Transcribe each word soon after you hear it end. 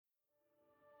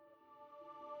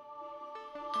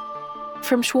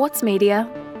From Schwartz Media,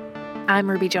 I'm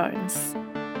Ruby Jones.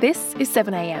 This is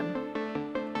 7am.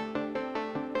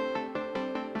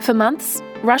 For months,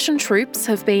 Russian troops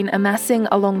have been amassing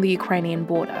along the Ukrainian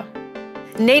border.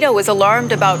 NATO is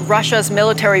alarmed about Russia's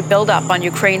military buildup on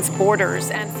Ukraine's borders.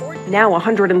 Now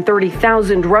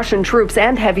 130,000 Russian troops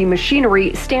and heavy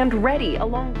machinery stand ready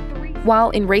along three... While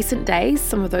in recent days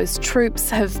some of those troops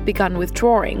have begun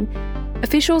withdrawing,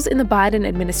 officials in the Biden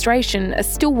administration are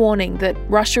still warning that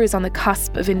Russia is on the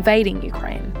cusp of invading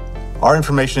Ukraine. Our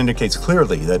information indicates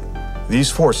clearly that these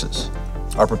forces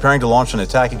are preparing to launch an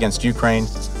attack against Ukraine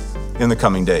in the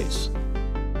coming days.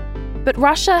 But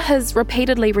Russia has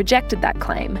repeatedly rejected that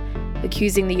claim,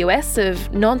 accusing the US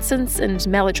of nonsense and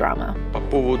melodrama.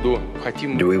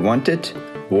 Do we want it?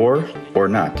 War or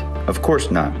not? Of course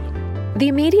not. The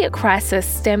immediate crisis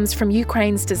stems from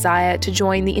Ukraine's desire to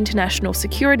join the international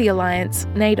security alliance,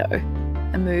 NATO,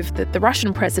 a move that the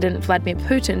Russian President Vladimir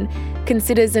Putin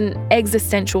considers an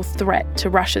existential threat to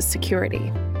Russia's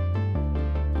security.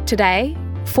 Today,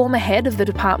 former head of the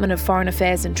Department of Foreign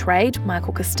Affairs and Trade,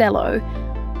 Michael Costello,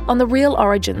 on the real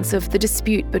origins of the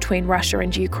dispute between Russia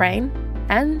and Ukraine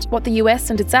and what the US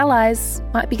and its allies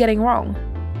might be getting wrong.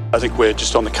 I think we're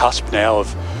just on the cusp now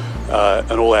of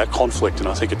an all-out conflict, and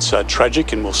I think it's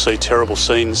tragic, and we'll see terrible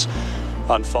scenes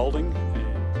unfolding.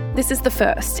 This is the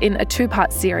first in a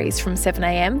two-part series from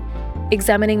 7am,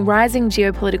 examining rising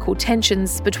geopolitical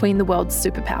tensions between the world's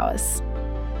superpowers.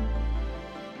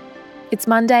 It's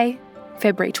Monday,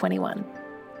 February 21.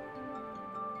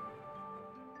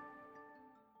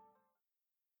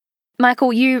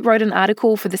 Michael, you wrote an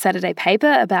article for the Saturday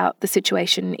paper about the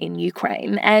situation in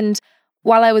Ukraine, and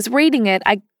while I was reading it,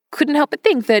 I couldn't help but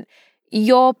think that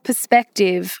your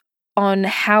perspective on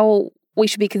how we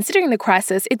should be considering the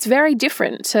crisis, it's very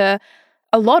different to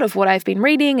a lot of what I've been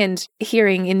reading and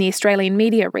hearing in the Australian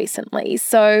media recently.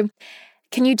 So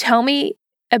can you tell me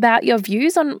about your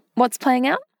views on what's playing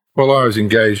out? Well, I was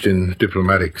engaged in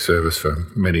diplomatic service for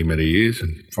many, many years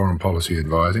and foreign policy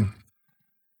advising.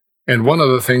 And one of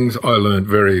the things I learned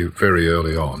very, very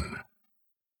early on,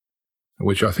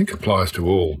 which I think applies to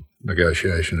all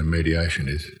negotiation and mediation,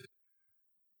 is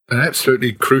an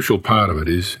absolutely crucial part of it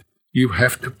is you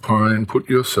have to try and put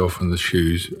yourself in the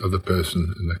shoes of the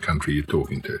person in the country you're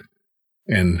talking to.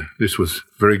 And this was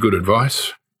very good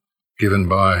advice given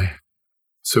by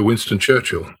Sir Winston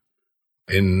Churchill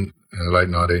in the late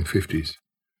 1950s.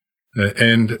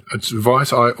 And it's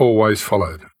advice I always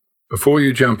followed. Before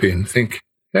you jump in, think,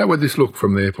 how would this look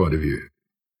from their point of view?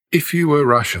 If you were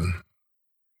Russian,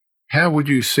 how would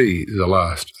you see the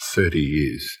last 30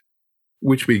 years,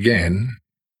 which began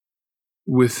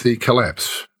with the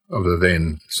collapse of the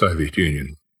then Soviet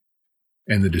Union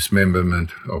and the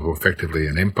dismemberment of effectively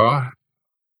an empire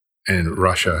and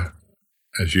Russia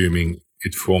assuming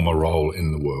its former role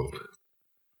in the world?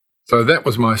 So that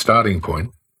was my starting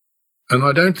point, and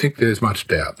I don't think there's much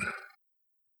doubt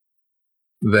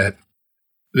that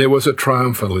there was a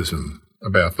triumphalism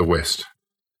about the West,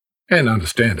 and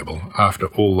understandable after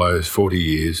all those 40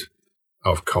 years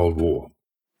of Cold War.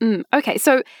 Okay,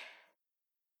 so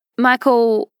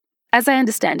Michael, as I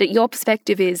understand it, your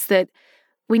perspective is that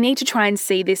we need to try and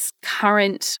see this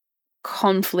current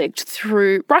conflict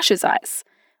through Russia's eyes.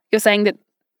 You're saying that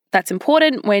that's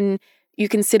important when you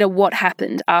consider what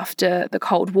happened after the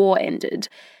Cold War ended.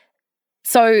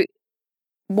 So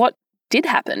what did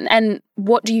happen, and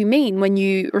what do you mean when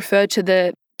you refer to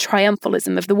the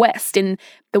triumphalism of the West in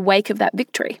the wake of that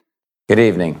victory? Good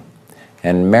evening,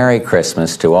 and Merry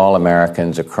Christmas to all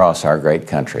Americans across our great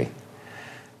country.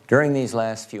 During these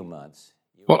last few months...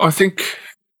 Well, I think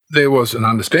there was an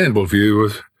understandable view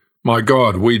of, my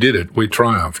God, we did it, we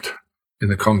triumphed in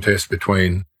the contest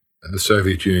between the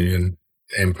Soviet Union,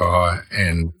 Empire,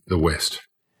 and the West.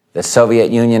 The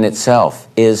Soviet Union itself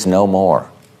is no more.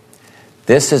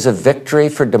 This is a victory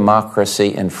for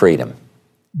democracy and freedom.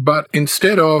 But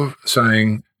instead of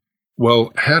saying,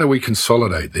 well, how do we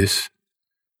consolidate this?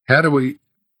 How do we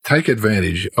take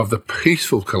advantage of the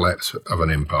peaceful collapse of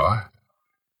an empire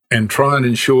and try and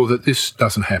ensure that this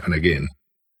doesn't happen again?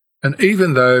 And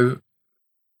even though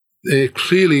there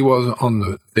clearly was on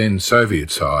the then Soviet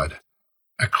side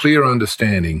a clear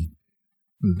understanding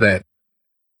that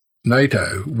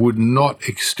NATO would not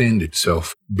extend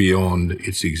itself beyond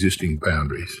its existing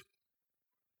boundaries,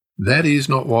 that is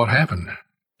not what happened.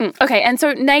 Okay, and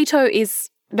so NATO is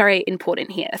very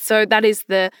important here. So that is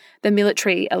the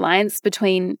military alliance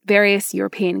between various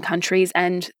European countries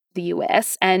and the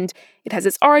US, and it has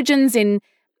its origins in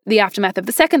the aftermath of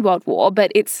the Second World War,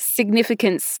 but its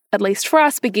significance, at least for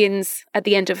us, begins at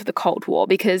the end of the Cold War,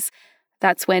 because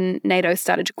that's when NATO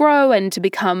started to grow and to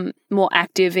become more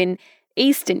active in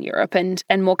Eastern Europe and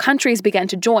more countries began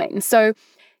to join. So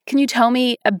can you tell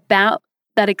me about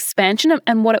that expansion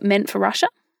and what it meant for Russia?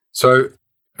 So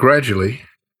gradually,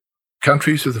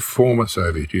 countries of the former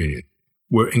Soviet Union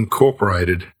were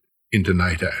incorporated into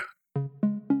NATO.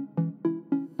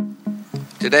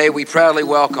 Today we proudly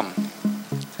welcome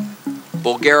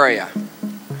Bulgaria,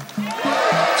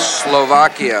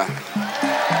 Slovakia,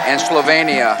 and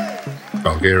Slovenia.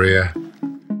 Bulgaria,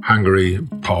 Hungary,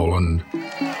 Poland,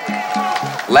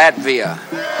 Latvia,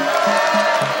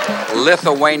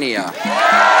 Lithuania,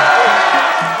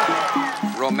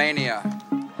 Romania.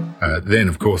 Then,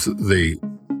 of course, the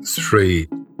 3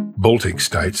 Baltic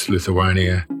states,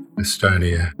 Lithuania,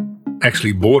 Estonia,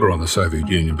 actually border on the Soviet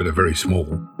Union but are very small.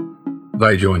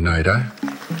 They joined NATO.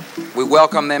 We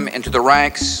welcome them into the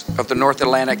ranks of the North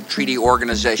Atlantic Treaty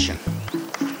Organization.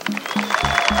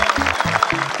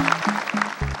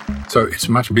 So it's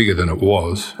much bigger than it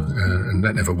was, and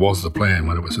that never was the plan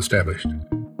when it was established.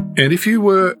 And if you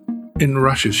were in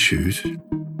Russia's shoes,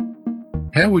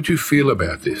 how would you feel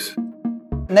about this?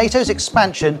 NATO's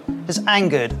expansion has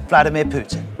angered Vladimir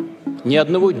Putin.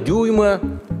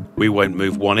 We won't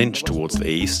move 1 inch towards the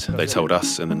east, they told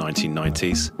us in the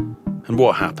 1990s. And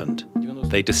what happened?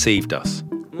 They deceived us.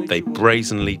 They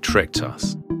brazenly tricked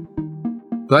us.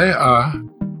 They are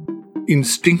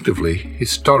instinctively,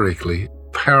 historically,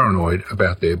 paranoid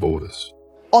about their borders.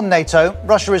 On NATO,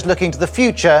 Russia is looking to the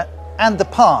future and the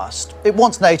past. It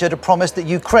wants NATO to promise that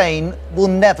Ukraine will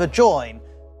never join.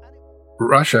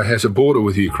 Russia has a border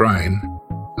with Ukraine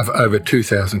of over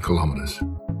 2,000 kilometres.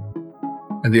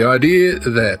 And the idea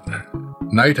that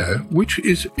NATO, which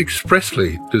is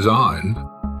expressly designed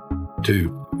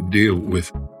to deal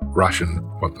with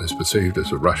what is perceived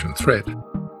as a Russian threat,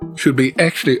 should be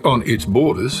actually on its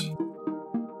borders,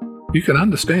 you can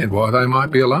understand why they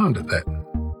might be alarmed at that.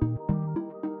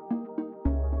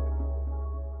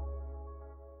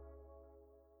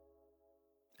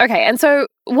 Okay, and so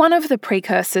one of the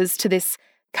precursors to this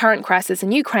current crisis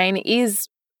in Ukraine is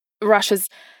Russia's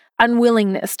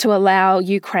unwillingness to allow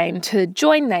Ukraine to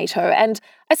join NATO. And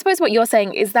I suppose what you're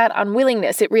saying is that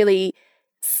unwillingness, it really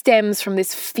stems from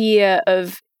this fear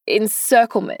of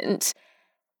encirclement.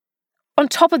 On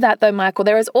top of that, though, Michael,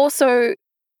 there is also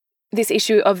this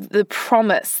issue of the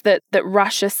promise that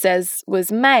Russia says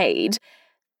was made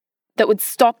that would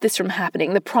stop this from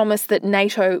happening, the promise that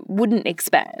NATO wouldn't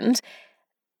expand.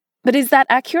 But is that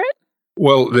accurate?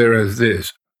 Well, there is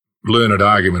this learned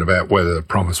argument about whether the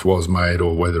promise was made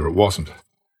or whether it wasn't.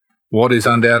 What is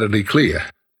undoubtedly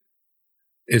clear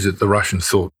is that the Russians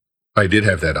thought they did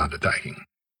have that undertaking.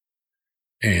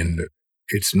 And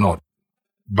it's not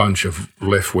a bunch of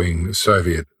left-wing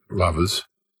Soviet lovers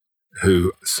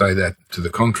who say that to the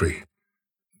contrary.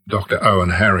 Dr. Owen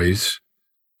Harries,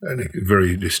 a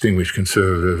very distinguished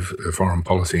conservative foreign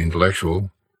policy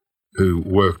intellectual who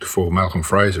worked for Malcolm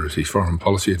Fraser as his foreign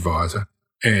policy advisor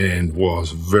and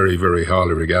was very, very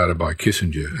highly regarded by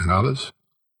Kissinger and others,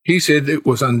 he said it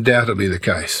was undoubtedly the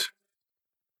case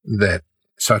that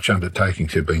such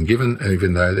undertakings had been given,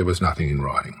 even though there was nothing in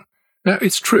writing. Now,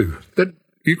 it's true that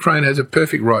Ukraine has a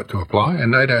perfect right to apply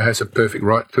and NATO has a perfect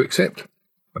right to accept.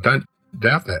 I don't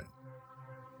doubt that.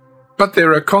 But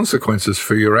there are consequences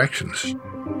for your actions.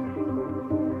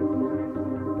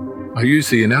 I use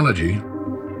the analogy,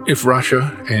 if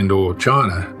Russia and or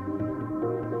China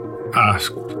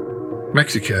asked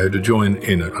Mexico to join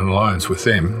in an alliance with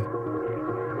them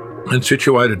and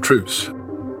situated troops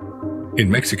in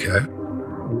Mexico,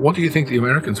 what do you think the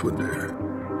Americans would do?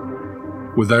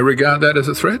 Would they regard that as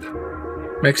a threat?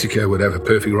 Mexico would have a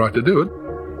perfect right to do it,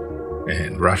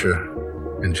 and Russia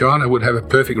and China would have a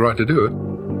perfect right to do it.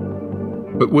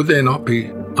 But would there not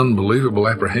be unbelievable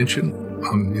apprehension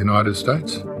on the United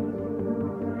States?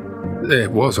 There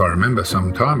was, I remember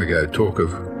some time ago, talk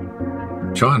of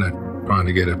China trying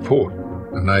to get a port,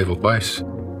 a naval base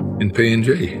in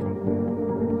PNG.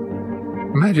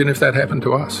 Imagine if that happened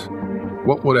to us.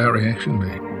 What would our reaction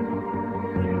be?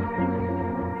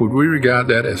 Would we regard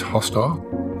that as hostile?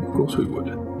 Of course we would.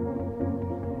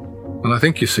 And I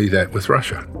think you see that with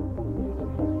Russia.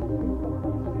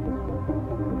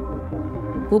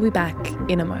 We'll be back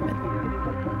in a moment.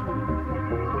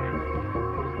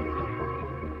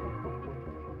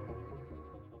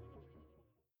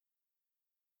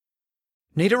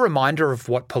 Need a reminder of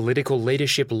what political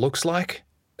leadership looks like?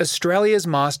 Australia's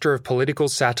master of political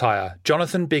satire,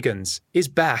 Jonathan Biggins, is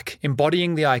back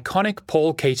embodying the iconic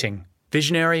Paul Keating,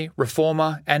 visionary,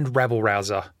 reformer and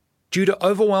rabble-rouser. Due to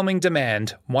overwhelming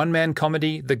demand, one-man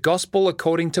comedy The Gospel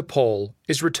According to Paul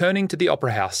is returning to the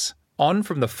Opera House, on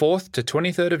from the 4th to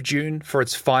 23rd of June for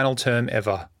its final term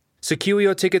ever. Secure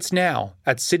your tickets now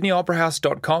at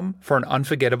sydneyoperahouse.com for an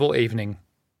unforgettable evening.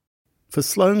 For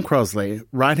Sloane Crosley,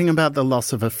 writing about the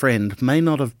loss of a friend may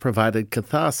not have provided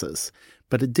catharsis,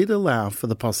 but it did allow for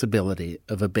the possibility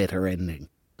of a better ending.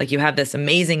 Like, you have this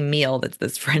amazing meal that's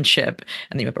this friendship,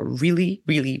 and then you have a really,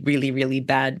 really, really, really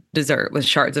bad dessert with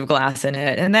shards of glass in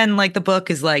it. And then, like, the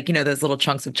book is like, those little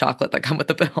chunks of chocolate that come with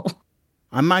the bill.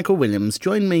 I'm Michael Williams.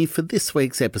 Join me for this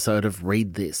week's episode of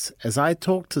Read This as I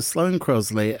talk to Sloane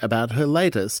Crosley about her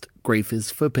latest, Grief is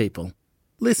for People.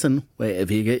 Listen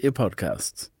wherever you get your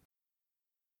podcasts.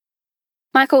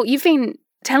 Michael, you've been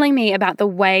telling me about the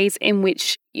ways in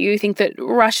which you think that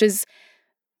Russia's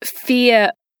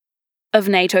fear of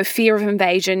NATO, fear of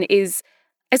invasion is,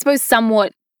 I suppose,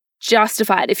 somewhat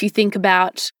justified if you think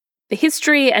about the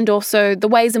history and also the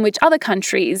ways in which other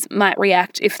countries might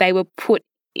react if they were put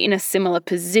in a similar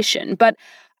position. But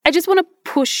I just want to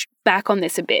push back on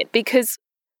this a bit, because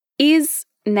is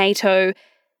NATO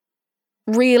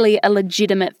really a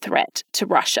legitimate threat to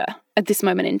Russia at this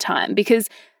moment in time? Because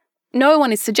no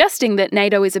one is suggesting that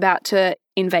NATO is about to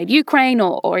invade Ukraine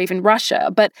or even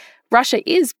Russia, but Russia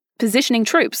is positioning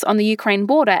troops on the Ukraine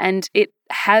border, and it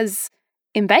has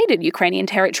invaded Ukrainian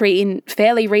territory in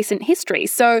fairly recent history.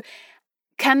 So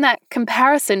can that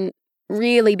comparison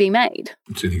really be made?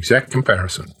 It's an exact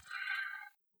comparison.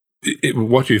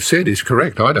 What you've said is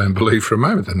correct. I don't believe for a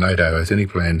moment that NATO has any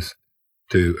plans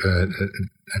to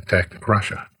attack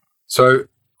Russia. So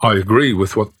I agree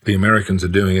with what the Americans are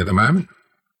doing at the moment,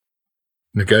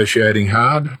 negotiating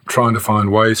hard, trying to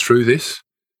find ways through this.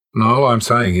 And all I'm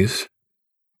saying is,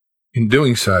 in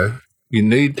doing so, you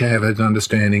need to have an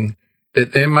understanding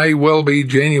that there may well be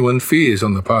genuine fears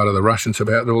on the part of the Russians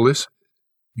about all this,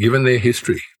 given their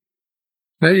history.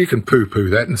 Now, you can poo-poo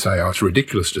that and say, it's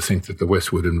ridiculous to think that the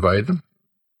West would invade them.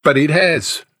 But it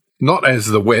has, not as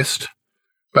the West,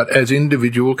 but as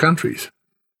individual countries.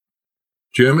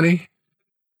 Germany,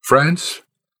 France,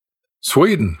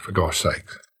 Sweden, for gosh sake,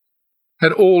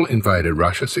 had all invaded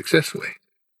Russia successfully.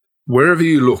 Wherever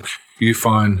you look, you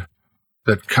find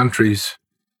that countries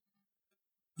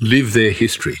live their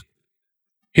history.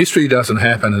 History doesn't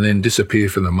happen and then disappear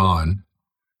from the mind.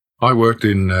 I worked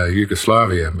in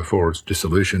Yugoslavia before its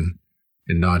dissolution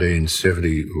in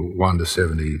 1971 to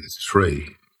 73, I think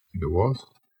it was,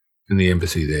 in the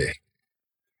embassy there.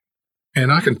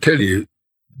 And I can tell you,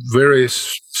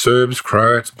 various Serbs,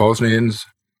 Croats, Bosnians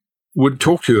would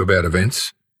talk to you about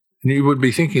events, and you would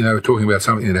be thinking they were talking about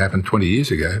something that happened 20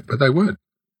 years ago, but they weren't.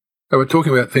 They were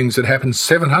talking about things that happened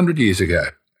 700 years ago,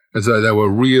 as though they were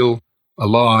real,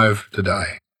 alive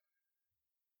today.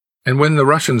 And when the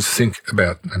Russians think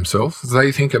about themselves,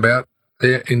 they think about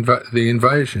the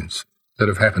invasions that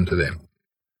have happened to them.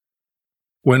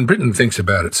 When Britain thinks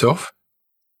about itself,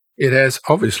 it has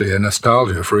obviously a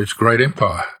nostalgia for its great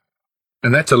empire.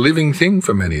 And that's a living thing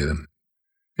for many of them.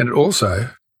 And it also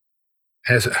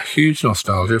has a huge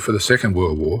nostalgia for the Second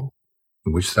World War,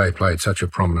 in which they played such a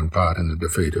prominent part in the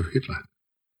defeat of Hitler.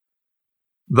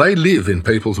 They live in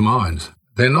people's minds.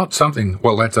 They're not something,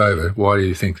 well, that's over, why do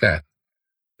you think that?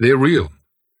 They're real,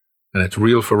 and it's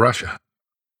real for Russia.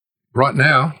 Right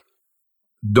now,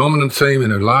 dominant theme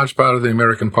in a large part of the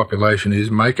American population is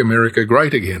make America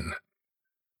great again.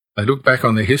 They look back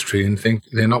on their history and think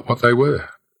they're not what they were.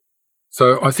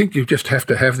 So I think you just have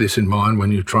to have this in mind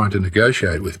when you're trying to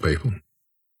negotiate with people,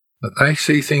 that they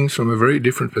see things from a very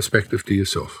different perspective to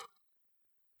yourself.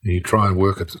 And you try and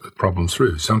work the problems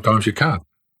through. Sometimes you can't,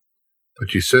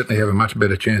 but you certainly have a much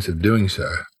better chance of doing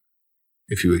so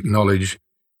if you acknowledge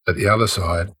that the other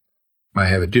side may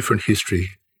have a different history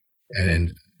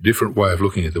and different way of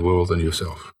looking at the world than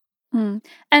yourself. Mm.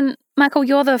 And Michael,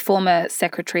 you're the former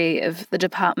Secretary of the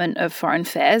Department of Foreign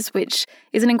Affairs, which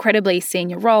is an incredibly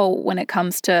senior role when it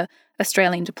comes to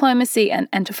Australian diplomacy and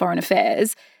to foreign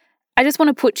affairs. I just want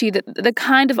to put to you that the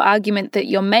kind of argument that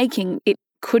you're making, it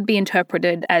could be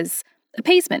interpreted as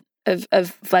appeasement of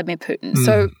Vladimir Putin.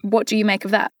 So what do you make of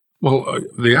that? Well,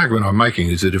 the argument I'm making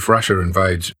is that if Russia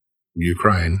invades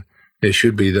Ukraine, there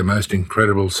should be the most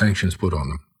incredible sanctions put on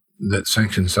them. That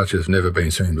sanctions such as never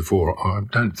been seen before. I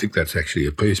don't think that's actually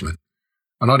appeasement.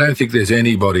 And I don't think there's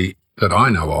anybody that I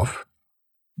know of,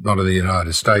 not in the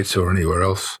United States or anywhere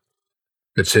else,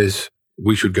 that says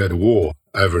we should go to war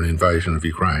over an invasion of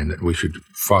Ukraine, that we should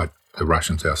fight the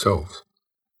Russians ourselves.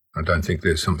 I don't think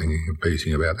there's something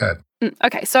appeasing about that.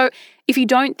 Okay, so if you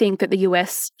don't think that the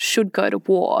US should go to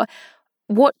war,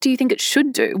 what do you think it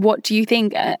should do? What do you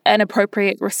think an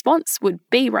appropriate response would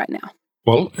be right now?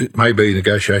 Well, it may be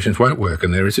negotiations won't work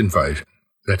and there is invasion.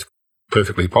 That's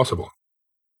perfectly possible.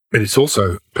 But it's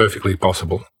also perfectly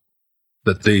possible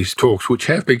that these talks, which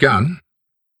have begun,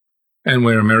 and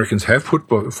where Americans have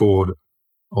put forward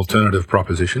alternative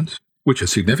propositions, which are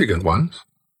significant ones,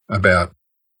 about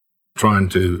trying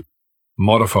to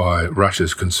modify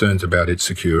Russia's concerns about its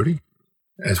security,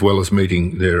 as well as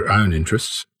meeting their own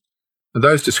interests,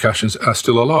 those discussions are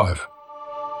still alive.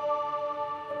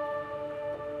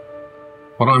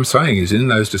 What I'm saying is, in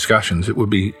those discussions, it would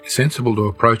be sensible to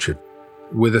approach it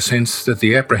with a sense that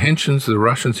the apprehensions the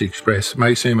Russians express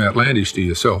may seem outlandish to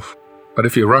yourself, but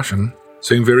if you're Russian,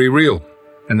 seem very real,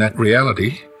 and that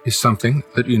reality is something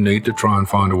that you need to try and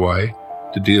find a way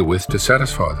to deal with to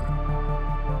satisfy them.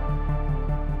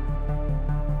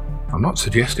 I'm not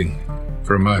suggesting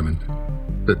for a moment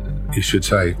that you should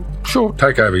say, sure,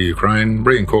 take over Ukraine,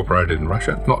 reincorporate it in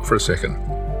Russia. Not for a second.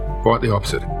 Quite the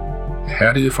opposite.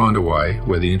 How do you find a way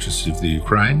where the interests of the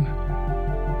Ukraine,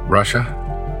 Russia,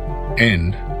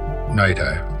 and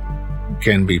NATO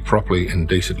can be properly and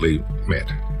decently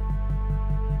met?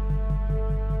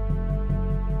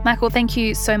 Michael, thank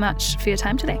you so much for your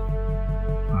time today.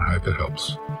 I hope it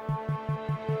helps.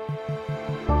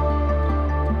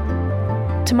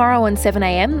 Tomorrow on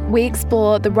 7am, we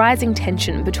explore the rising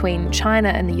tension between China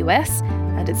and the US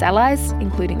and its allies,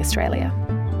 including Australia.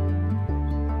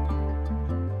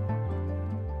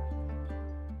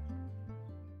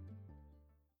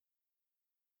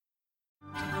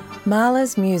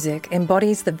 Mahler's music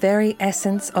embodies the very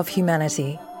essence of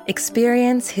humanity.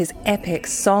 Experience his epic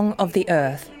Song of the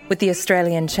Earth with the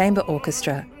Australian Chamber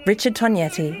Orchestra, Richard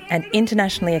Tognetti, and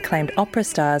internationally acclaimed opera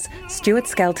stars Stuart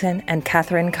Skelton and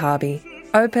Catherine Carby.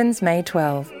 Opens May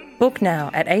 12. Book now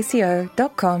at aco.com.au.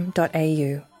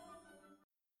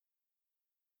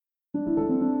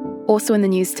 Also in the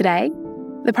news today,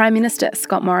 the Prime Minister,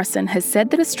 Scott Morrison, has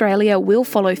said that Australia will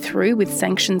follow through with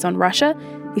sanctions on Russia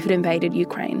if it invaded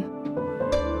Ukraine.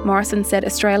 Morrison said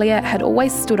Australia had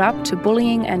always stood up to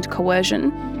bullying and coercion,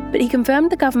 but he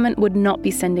confirmed the government would not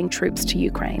be sending troops to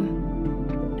Ukraine.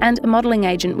 And a modelling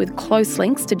agent with close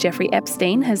links to Jeffrey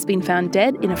Epstein has been found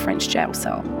dead in a French jail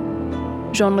cell.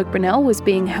 Jean-Luc Brunel was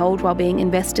being held while being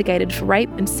investigated for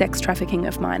rape and sex trafficking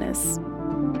of minors.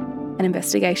 An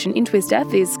investigation into his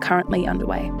death is currently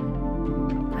underway.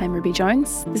 I'm Ruby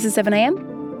Jones. This is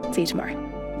 7am. See you tomorrow.